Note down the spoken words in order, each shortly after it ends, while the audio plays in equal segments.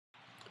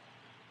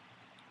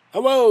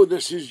Hello,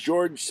 this is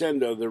George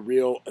Senda, the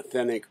real,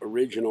 authentic,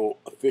 original,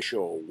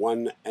 official,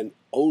 one and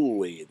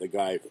only, the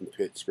guy from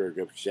Pittsburgh,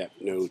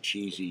 except no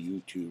cheesy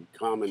YouTube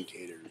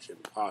commentators,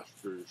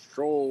 imposters,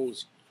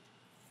 trolls,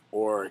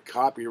 or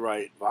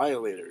copyright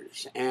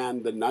violators.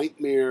 And the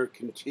nightmare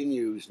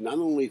continues, not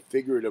only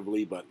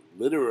figuratively, but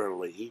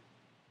literally,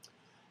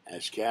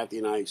 as Kathy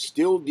and I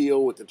still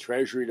deal with the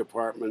Treasury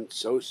Department,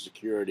 Social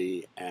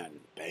Security,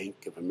 and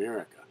Bank of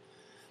America.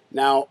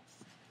 Now,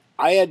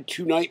 I had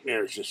two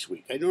nightmares this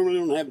week. I normally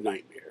don't have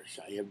nightmares.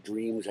 I have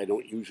dreams I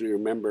don't usually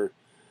remember.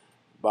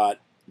 But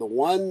the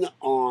one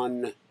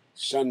on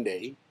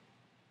Sunday,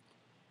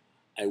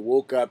 I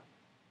woke up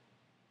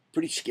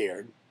pretty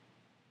scared.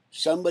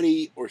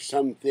 Somebody or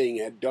something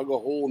had dug a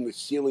hole in the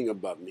ceiling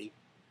above me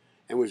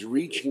and was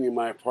reaching in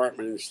my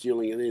apartment and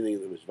stealing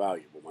anything that was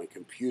valuable. My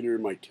computer,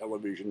 my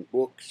television,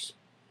 books,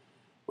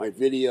 my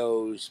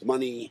videos,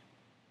 money.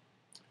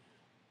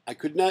 I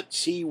could not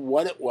see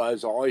what it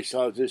was. All I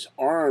saw was this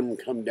arm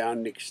come down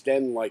and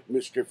extend like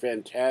Mr.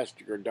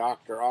 Fantastic or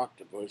Dr.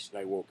 Octopus, and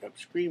I woke up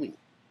screaming.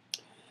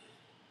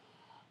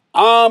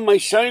 My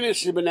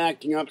sinus had been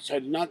acting up, so I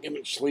did not get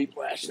much sleep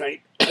last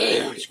night.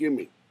 Excuse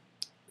me.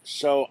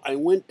 So I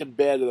went to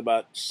bed at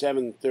about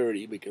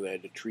 7:30 because I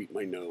had to treat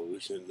my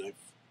nose, and I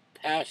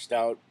passed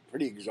out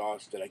pretty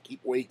exhausted. I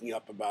keep waking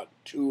up about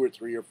 2 or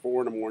 3 or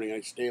 4 in the morning.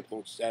 I stay up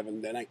till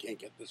 7, then I can't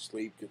get to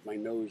sleep because my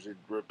nose is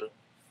dripping.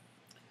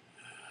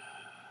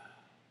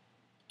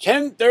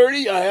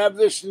 10:30, I have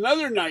this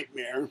another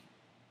nightmare.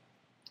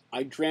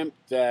 I dreamt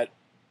that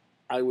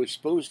I was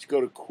supposed to go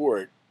to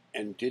court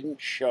and didn't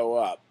show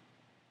up.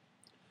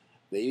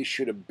 They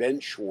issued a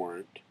bench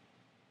warrant,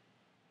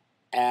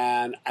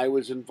 and I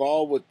was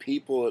involved with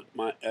people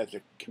at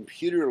a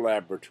computer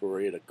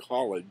laboratory at a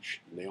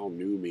college. And they all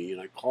knew me,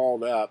 and I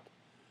called up,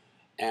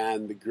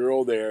 and the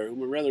girl there,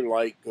 whom I rather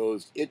like,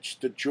 goes, "It's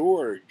the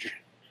George."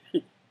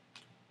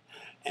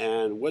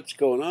 And what's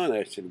going on?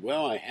 I said,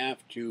 well, I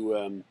have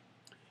to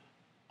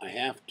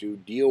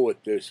deal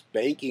with this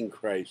banking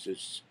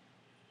crisis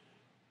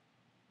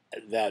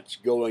that's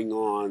going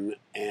on.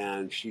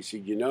 And she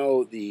said,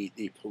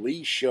 the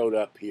police showed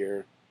up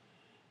here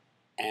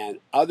and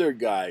other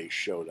guys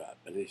showed up.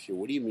 And I said,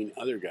 what do you mean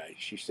other guys?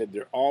 She said,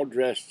 they're all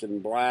dressed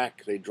in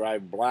black. They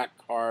drive black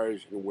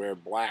cars and wear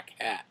black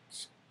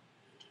hats.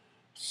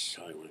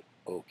 So I went,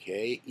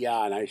 okay.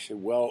 Yeah, and I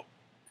said, well,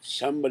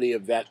 somebody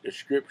of that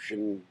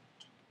description,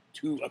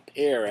 a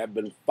pair, have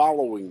been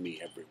following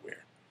me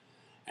everywhere.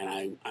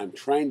 And I'm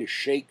trying to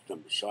shake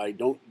them, so I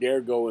don't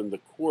dare go in the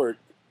court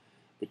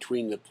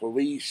between the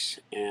police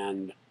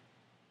and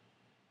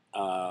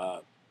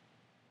the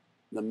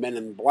men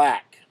in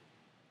black.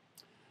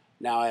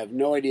 Now, I have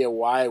no idea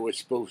why I was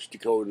supposed to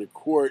go into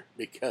court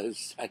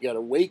because I got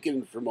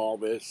awakened from all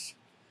this,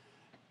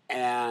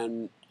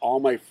 and all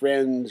my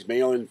friends,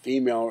 male and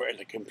female, are at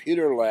the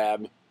computer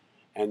lab,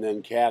 and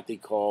then Kathy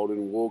called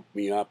and woke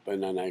me up,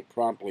 and then I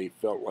promptly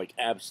felt like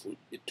absolute.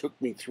 It took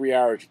me 3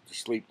 hours to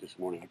sleep this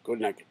morning. I could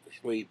not get to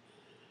sleep.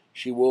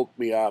 She woke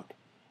me up,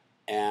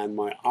 and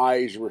my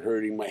eyes were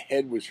hurting. My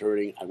head was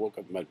hurting. I woke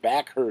up, my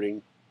back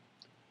hurting,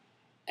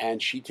 and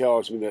she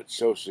tells me that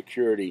Social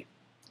Security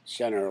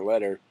sent her a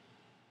letter,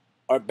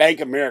 or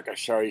Bank of America,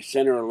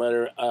 sent her a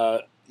letter.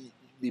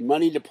 The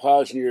money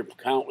deposited in your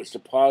account was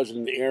deposited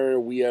in the error.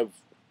 We have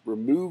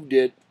removed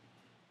it,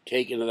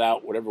 taken it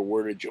out, whatever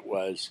wordage it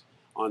was,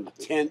 on the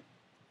 10th,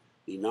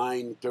 the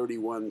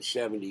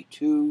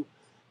 9/31/72,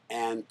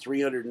 and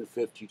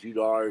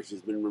 $352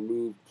 has been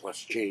removed plus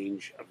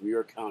change of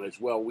your account as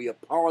well. We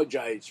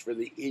apologize for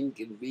the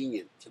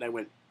inconvenience. And I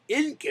went,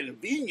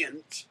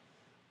 inconvenience?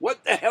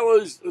 What the hell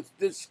is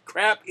this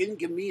crap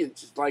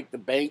inconvenience? It's like the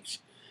banks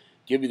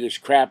give you this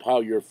crap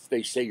how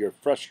they say you're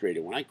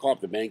frustrated. When I call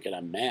up the bank and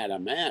I'm mad,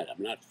 I'm mad.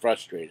 I'm not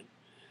frustrated.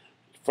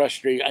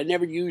 Frustrated. I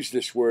never used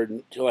this word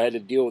until I had to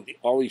deal with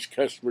all these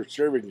customer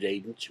service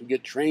agents who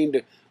get trained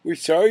to, we're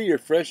sorry you're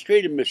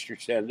frustrated, Mr.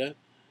 Senda.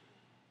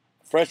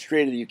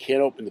 Frustrated that you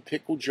can't open the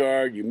pickle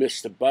jar, you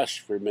missed the bus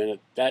for a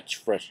minute, that's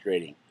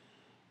frustrating.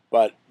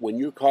 But when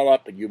you call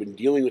up and you've been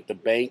dealing with the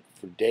bank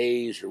for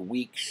days or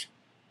weeks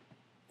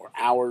or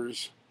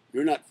hours,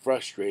 you're not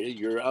frustrated,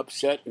 you're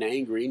upset and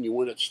angry and you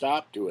want to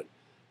stop to it.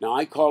 Now,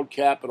 I called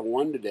Capital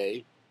One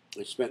today.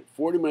 I spent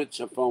 40 minutes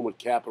on the phone with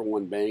Capital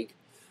One Bank.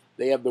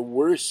 They have the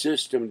worst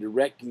system to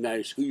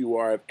recognize who you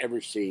are I've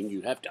ever seen.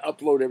 You have to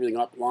upload everything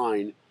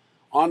online,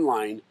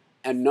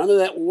 and none of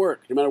that will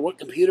work. No matter what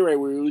computer I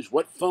use,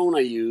 what phone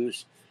I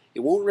use,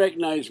 it won't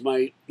recognize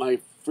my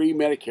free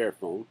Medicare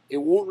phone. It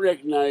won't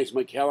recognize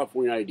my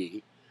California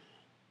ID.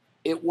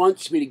 It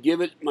wants me to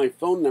give it my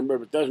phone number,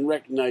 but doesn't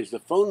recognize the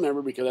phone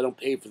number because I don't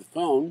pay for the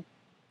phone.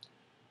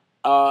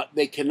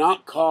 They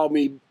cannot call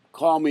me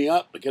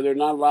up because they're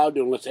not allowed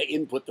to unless I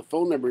input the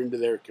phone number into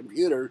their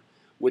computer,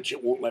 which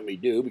it won't let me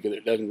do because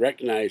it doesn't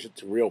recognize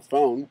it's a real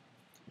phone.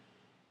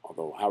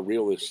 Although how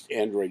real this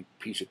Android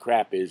piece of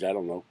crap is, I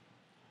don't know.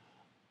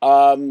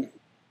 And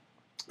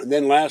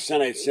then last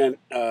night I sent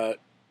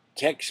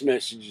text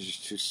messages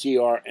to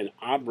CR and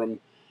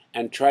Abram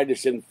and tried to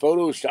send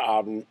photos to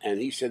Abend, and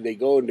he said they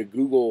go into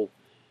Google,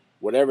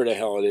 whatever the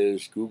hell it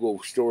is,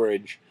 Google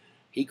storage.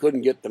 He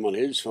couldn't get them on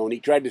his phone. He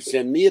tried to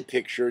send me a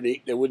picture, and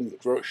they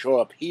wouldn't show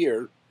up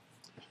here.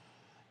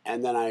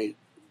 And then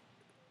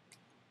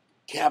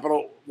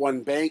Capital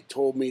One Bank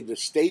told me the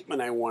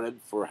statement I wanted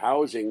for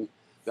housing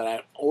that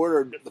I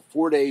ordered the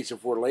 4 days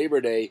before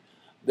Labor Day,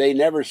 they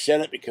never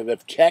sent it because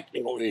of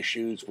technical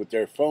issues with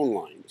their phone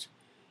lines,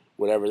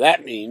 whatever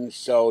that means.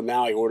 So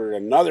now I ordered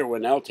another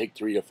one. That'll take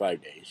 3 to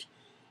 5 days.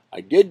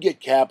 I did get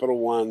Capital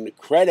One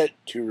credit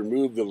to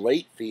remove the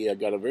late fee. I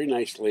got a very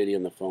nice lady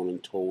on the phone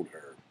and told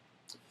her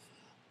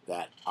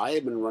that I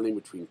have been running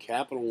between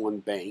Capital One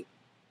Bank,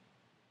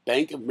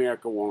 Bank of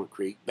America Walnut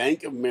Creek,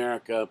 Bank of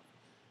America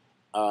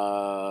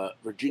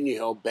Virginia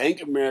Hill,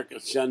 Bank of America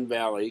Sun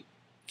Valley,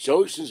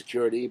 Social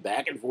Security,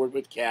 back and forth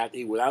with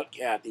Kathy, without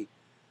Kathy,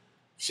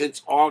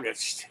 since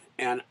August.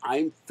 And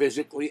I'm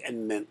physically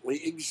and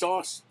mentally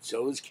exhausted.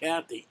 So is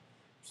Kathy.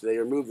 So they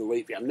removed the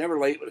late fee. I'm never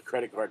late with a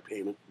credit card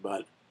payment,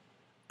 but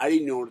I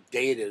didn't know what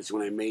day it is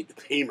when I made the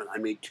payment. I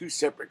made 2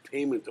 separate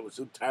payments. I was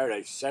so tired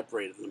I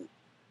separated them.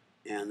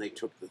 And they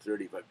took the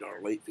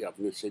 $35 late fee off.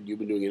 And they said, you've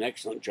been doing an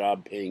excellent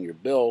job paying your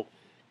bill.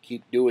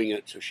 Keep doing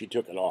it. So she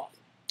took it off.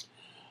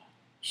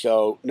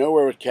 So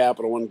nowhere with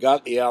Capital One.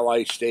 Got the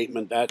Ally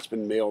statement. That's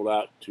been mailed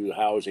out to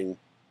housing.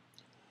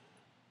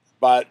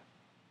 But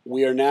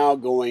we are now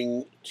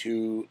going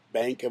to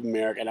Bank of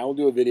America. And I will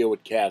do a video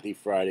with Kathy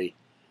Friday.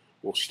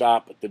 We'll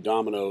stop at the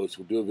Domino's.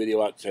 We'll do a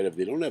video outside if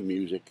they don't have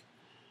music.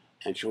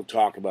 And she'll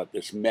talk about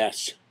this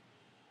mess.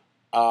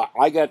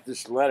 I got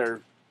this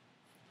letter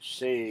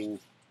saying,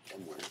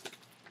 somewhere,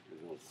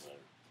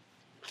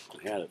 I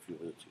had it a few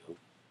minutes ago.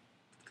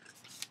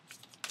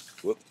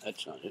 Whoop,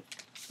 that's not it.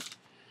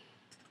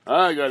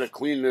 I got to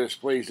clean this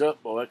place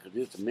up. Boy,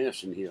 it's a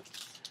mess in here.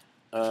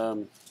 I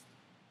don't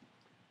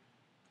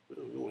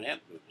know what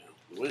happened now.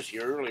 It was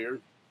here earlier.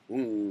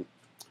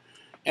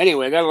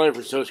 Anyway, I got a letter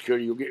from Social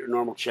Security. You'll get your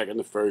normal check on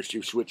the first.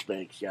 You switch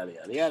banks, yada,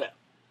 yada, yada.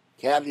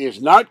 Kathy has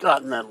not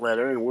gotten that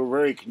letter, and we're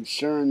very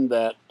concerned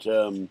that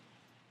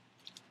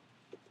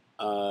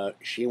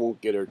she won't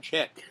get her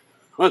check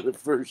on the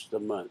first of the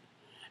month.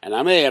 And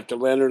I may have to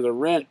lend her the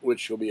rent,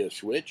 which will be a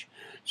switch.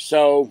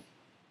 So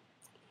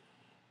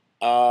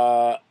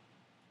that's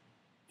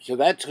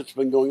what's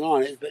been going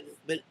on. It's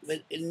been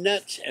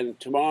nuts. And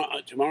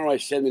tomorrow I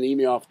send an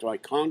email off to my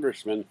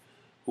congressman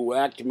who will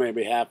act on my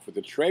behalf with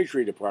the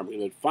Treasury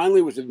Department. It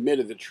finally was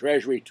admitted the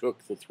Treasury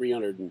took the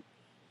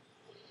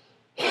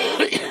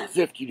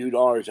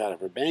 $352 out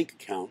of her bank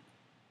account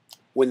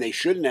when they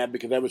shouldn't have,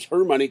 because that was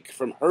her money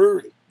from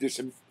her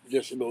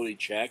disability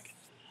check.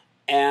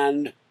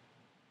 And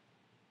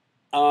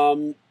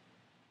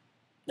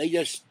they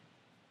just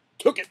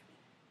took it.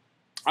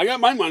 I got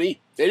my money.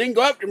 They didn't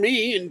go after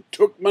me and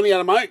took money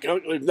out of my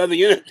account. There's nothing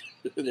in it.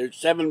 There's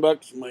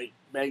 $7 in my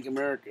Bank of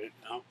America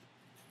account.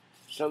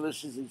 So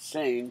this is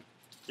insane.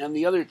 And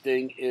the other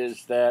thing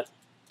is that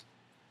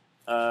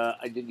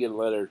I did get a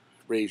letter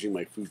raising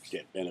my food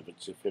stamp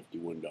benefits to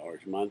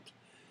 $51 a month.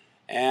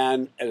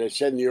 And as I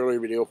said in the earlier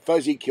video,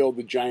 Fuzzy killed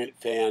the giant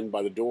fan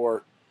by the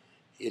door.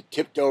 It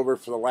tipped over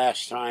for the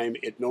last time.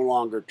 It no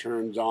longer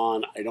turns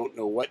on. I don't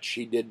know what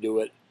she did to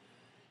it.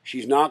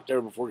 She's knocked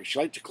there before. She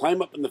liked to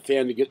climb up in the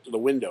fan to get to the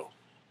window.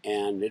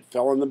 And it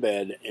fell in the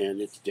bed,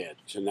 and it's dead.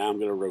 So now I'm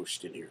going to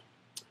roast in here.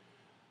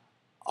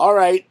 All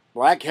right,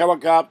 black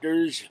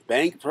helicopters,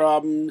 bank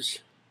problems,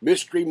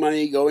 mystery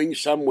money going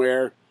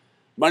somewhere,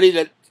 money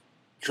that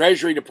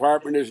Treasury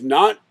Department is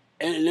not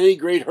in any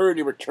great hurry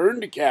to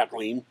return to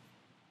Kathleen.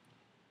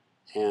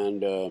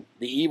 And the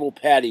evil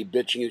Patty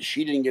bitching that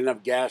she didn't get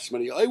enough gas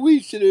money. I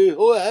wasted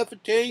half a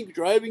tank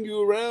driving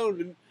you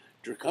around and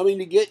coming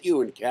to get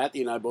you. And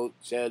Kathy and I both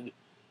said,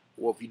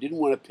 well, if you didn't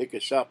want to pick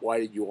us up, why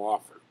did you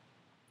offer?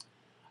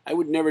 I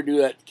would never do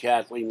that to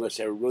Kathleen unless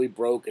I were really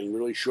broke and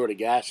really short of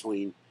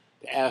gasoline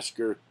to ask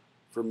her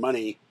for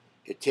money.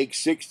 It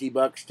takes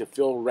 $60 to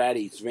fill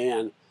Ratty's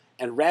van.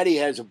 And Ratty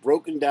has a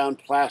broken down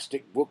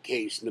plastic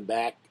bookcase in the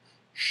back.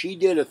 She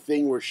did a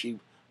thing where she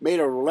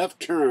made a left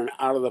turn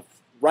out of the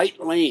right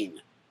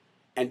lane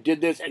and did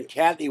this, and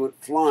Kathy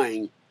went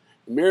flying.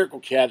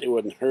 Miracle Kathy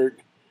wasn't hurt.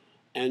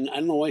 And I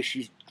don't know why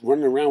she's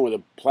running around with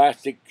a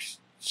plastic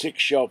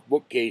 6-shelf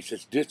bookcase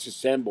that's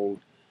disassembled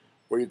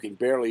where you can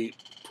barely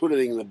put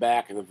anything in the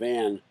back of the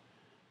van.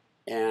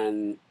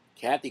 And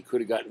Kathy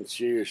could have gotten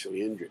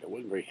seriously injured. I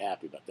wasn't very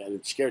happy about that.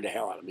 It scared the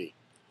hell out of me.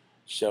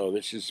 So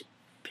this is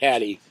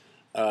Patty.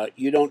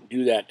 You don't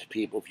do that to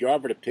people. If you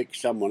offer to pick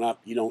someone up,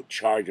 you don't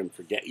charge them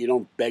for you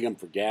don't beg them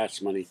for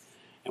gas money.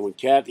 And when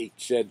Kathy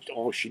said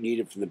all she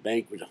needed from the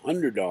bank was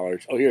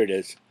 $100, oh, here it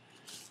is.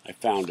 I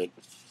found it.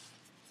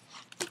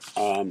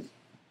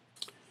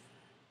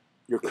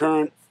 Your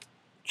current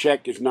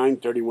check is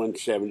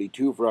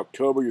 $931.72 for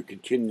October. You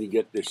continue to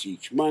get this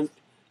each month.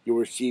 You'll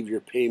receive your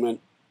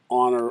payment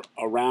on or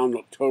around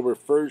October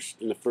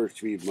 1st and the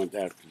first week of the month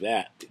after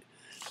that.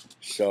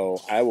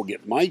 So I will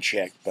get my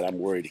check, but I'm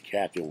worried that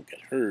Kathy won't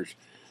get hers.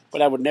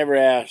 But I would never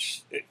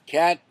ask.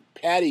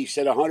 Patty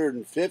said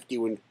 $150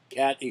 when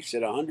Kathy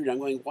said 100. I'm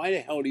going, why the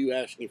hell do you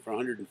ask me for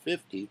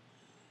 150?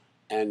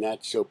 And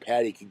that's so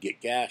Patty could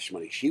get gas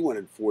money. She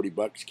wanted 40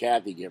 bucks.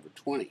 Kathy gave her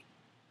 20.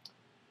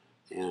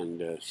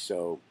 And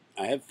so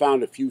I have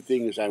found a few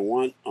things I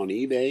want on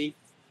eBay.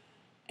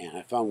 And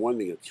I found one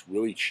thing that's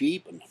really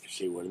cheap. I'm not going to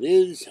say what it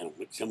is. I don't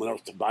want someone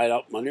else to buy it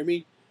out from under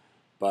me.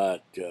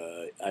 But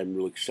I'm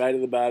really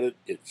excited about it.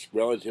 It's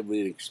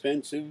relatively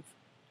inexpensive.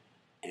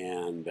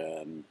 And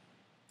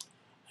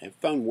I have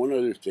found one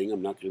other thing.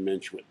 I'm not going to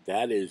mention what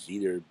that is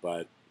either,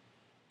 but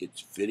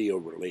it's video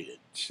related.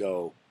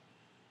 So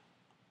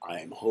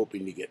I'm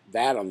hoping to get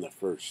that on the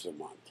first of the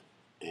month.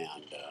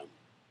 And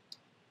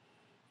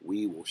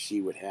we will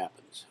see what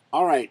happens.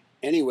 All right.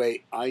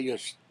 Anyway,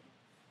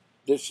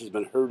 this has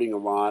been hurting a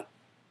lot,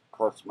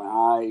 plus my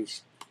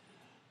eyes.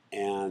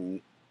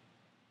 And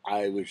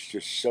I was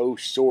just so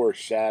sore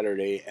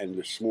Saturday and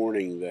this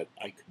morning that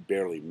I could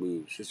barely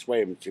move. So this way I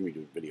haven't seen me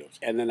doing videos.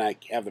 And then I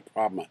have the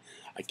problem,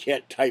 I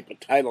can't type a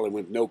title, and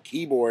with no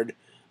keyboard,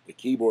 the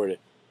keyboard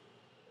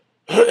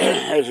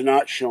has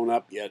not shown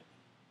up yet.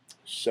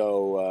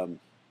 So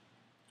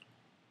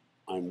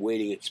I'm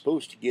waiting. It's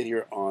supposed to get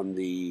here on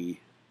the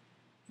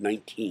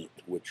 19th,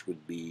 which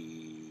would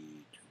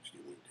be Tuesday,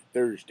 Wednesday,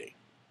 Thursday.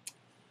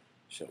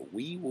 So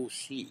we will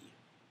see.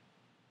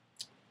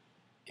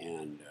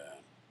 And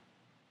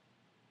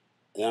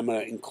I'm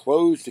going to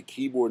enclose the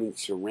keyboard in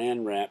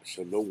saran wrap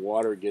so no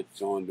water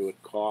gets onto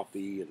it,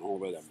 coffee and all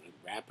that. I'm going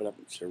to wrap it up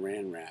in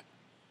saran wrap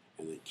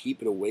and then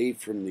keep it away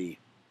from the...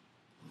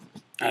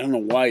 I don't know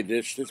why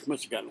this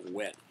must have gotten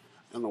wet.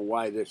 I don't know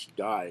why this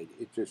died.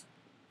 It just,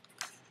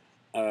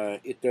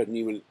 it doesn't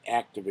even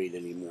activate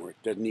anymore.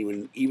 It doesn't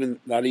even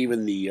not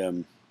even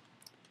the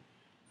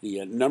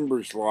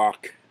numbers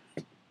lock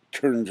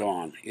turns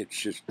on. It's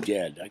just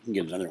dead. I can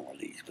get another one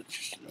of these, but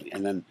just,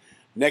 and then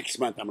next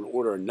month I'm going to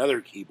order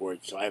another keyboard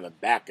so I have a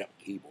backup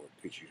keyboard,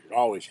 because you should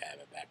always have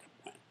a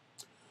backup plan.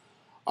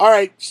 All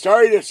right,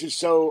 sorry this is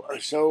so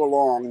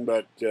long,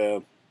 but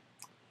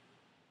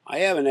I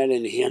haven't had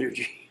any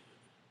energy.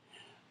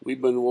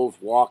 We've been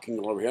both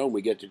walking over here, and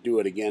we get to do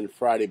it again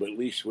Friday, but at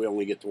least we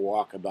only get to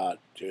walk about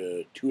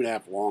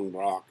 2.5 long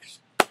blocks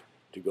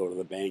to go to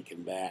the bank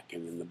and back,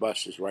 and then the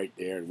bus is right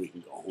there, and we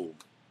can go home.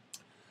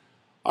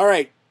 All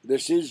right,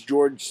 this is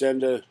George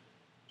Senda,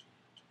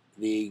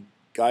 the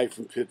guy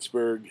from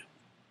Pittsburgh.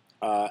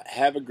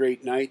 Have a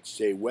great night.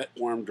 Stay wet,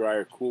 warm, dry,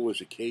 or cool as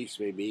the case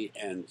may be,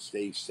 and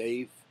stay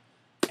safe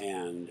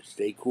and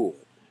stay cool.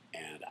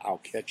 And I'll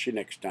catch you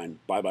next time.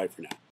 Bye-bye for now.